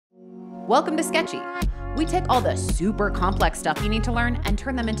Welcome to Sketchy. We take all the super complex stuff you need to learn and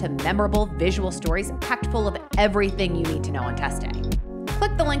turn them into memorable visual stories packed full of everything you need to know in testing.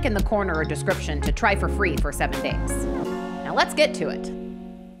 Click the link in the corner or description to try for free for 7 days. Now let's get to it.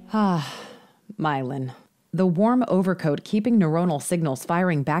 Myelin. The warm overcoat keeping neuronal signals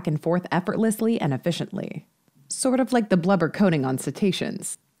firing back and forth effortlessly and efficiently. Sort of like the blubber coating on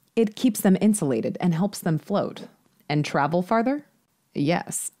cetaceans. It keeps them insulated and helps them float. And travel farther?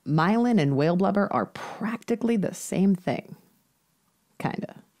 Yes, myelin and whale blubber are practically the same thing.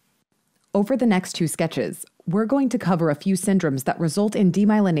 Kinda. Over the next 2 sketches, we're going to cover a few syndromes that result in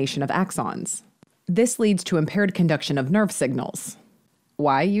demyelination of axons. This leads to impaired conduction of nerve signals.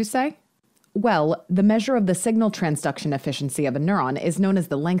 Why, you say? Well, the measure of the signal transduction efficiency of a neuron is known as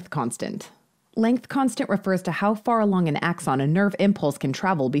the length constant. Length constant refers to how far along an axon a nerve impulse can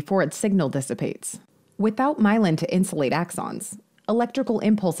travel before its signal dissipates. Without myelin to insulate axons, electrical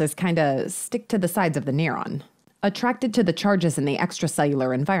impulses kinda stick to the sides of the neuron, attracted to the charges in the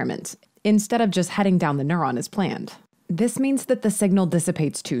extracellular environment, instead of just heading down the neuron as planned. This means that the signal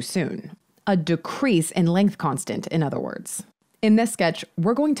dissipates too soon. A decrease in length constant, in other words. In this sketch,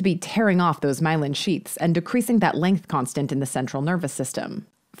 we're going to be tearing off those myelin sheaths and decreasing that length constant in the central nervous system.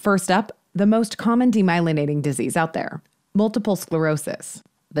 First up, the most common demyelinating disease out there, multiple sclerosis.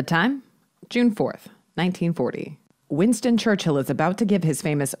 The time? June 4th, 1940. Winston Churchill is about to give his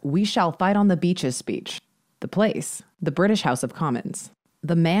famous "We shall fight on the beaches" speech. The place? The British House of Commons.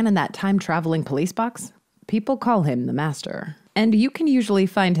 The man in that time-traveling police box? People call him the Master. And you can usually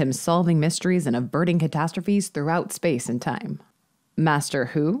find him solving mysteries and averting catastrophes throughout space and time. Master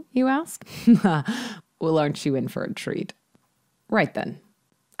who, you ask? Well, aren't you in for a treat? Right then.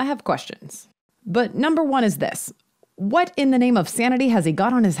 I have questions. But number 1 is this. What in the name of sanity has he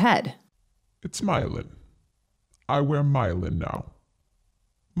got on his head? It's myelin. I wear myelin now.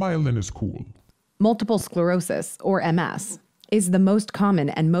 Myelin is cool. Multiple sclerosis, or MS, is the most common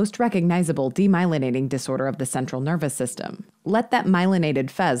and most recognizable demyelinating disorder of the central nervous system. Let that myelinated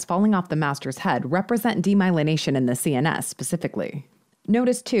fez falling off the master's head represent demyelination in the CNS specifically.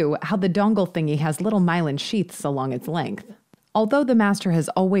 Notice too how the dongle thingy has little myelin sheaths along its length. Although the master has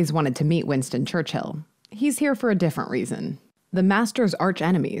always wanted to meet Winston Churchill, he's here for a different reason. The master's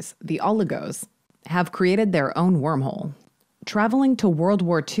arch-enemies, the oligos, have created their own wormhole, traveling to World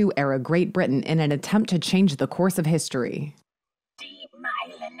War II-era Great Britain in an attempt to change the course of history.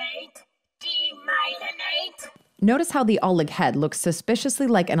 Demyelinate! Demyelinate! Notice how the olig head looks suspiciously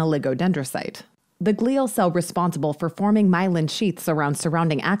like an oligodendrocyte, the glial cell responsible for forming myelin sheaths around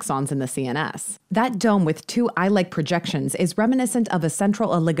surrounding axons in the CNS. That dome with 2 eye-like projections is reminiscent of a central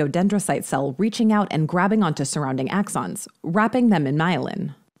oligodendrocyte cell reaching out and grabbing onto surrounding axons, wrapping them in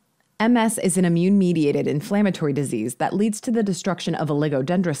myelin. MS is an immune-mediated inflammatory disease that leads to the destruction of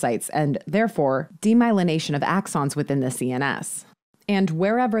oligodendrocytes and, therefore, demyelination of axons within the CNS. And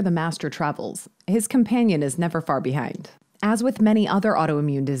wherever the master travels, his companion is never far behind. As with many other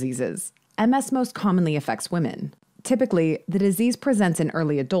autoimmune diseases, MS most commonly affects women. Typically, the disease presents in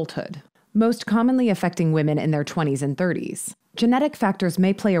early adulthood, most commonly affecting women in their 20s and 30s. Genetic factors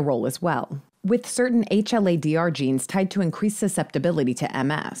may play a role as well, with certain HLA-DR genes tied to increased susceptibility to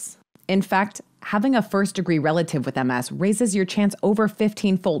MS. In fact, having a first-degree relative with MS raises your chance over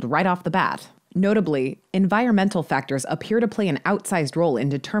 15-fold right off the bat. Notably, environmental factors appear to play an outsized role in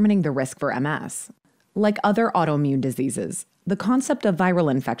determining the risk for MS. Like other autoimmune diseases, the concept of viral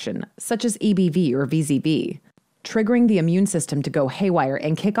infection, such as EBV or VZV, triggering the immune system to go haywire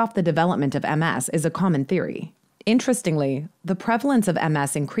and kick off the development of MS is a common theory. Interestingly, the prevalence of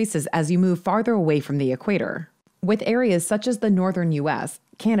MS increases as you move farther away from the equator, with areas such as the northern US,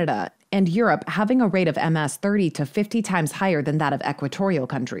 Canada, and Europe having a rate of MS 30 to 50 times higher than that of equatorial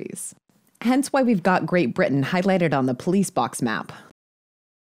countries. Hence why we've got Great Britain highlighted on the police box map.